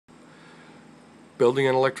Building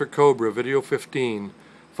an electric Cobra, video 15.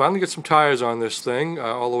 Finally get some tires on this thing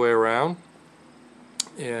all the way around,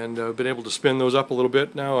 and I've been able to spin those up a little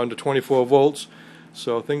bit now under 24 volts,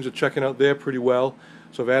 so things are checking out there pretty well.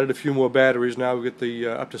 So I've added a few more batteries. Now we get the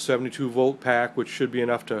up to 72 volt pack, which should be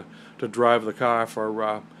enough to drive the car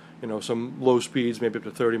for some low speeds, maybe up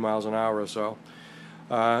to 30 miles an hour or so.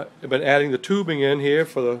 I've been adding the tubing in here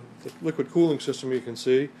for the liquid cooling system, you can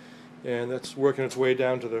see, and that's working its way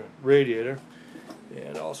down to the radiator.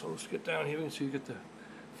 And also, let's get down here, you can see you get the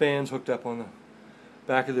fans hooked up on the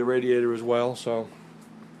back of the radiator as well, so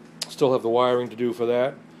still have the wiring to do for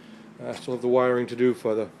that. Still have the wiring to do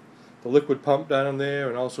for the liquid pump down there,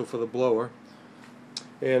 and also for the blower.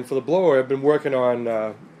 And for the blower, I've been working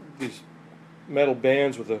on these metal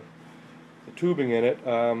bands with the tubing in it.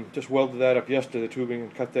 Just welded that up yesterday, the tubing,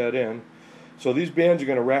 and cut that in. So these bands are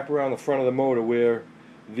going to wrap around the front of the motor where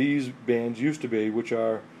these bands used to be, which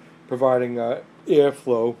are providing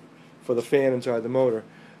airflow for the fan inside the motor.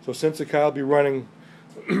 So since the car will be running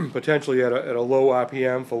potentially at a low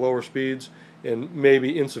RPM for lower speeds and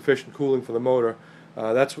maybe insufficient cooling for the motor,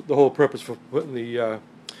 that's the whole purpose for putting the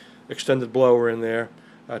extended blower in there,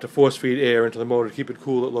 to force feed air into the motor to keep it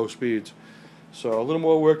cool at low speeds. So a little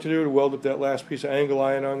more work to do to weld up that last piece of angle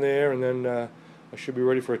iron on there, and then I should be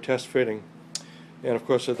ready for a test fitting. And of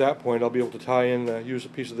course at that point I'll be able to tie in, use a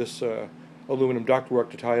piece of this aluminum ductwork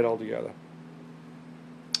to tie it all together.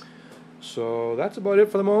 So that's about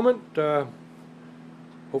it for the moment.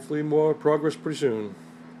 Hopefully more progress pretty soon.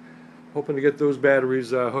 Hoping to get those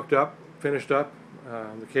batteries hooked up, finished up.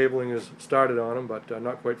 The cabling is started on them, but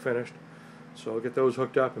not quite finished. So I'll get those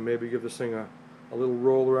hooked up and maybe give this thing a little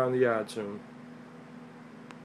roll around the yard soon.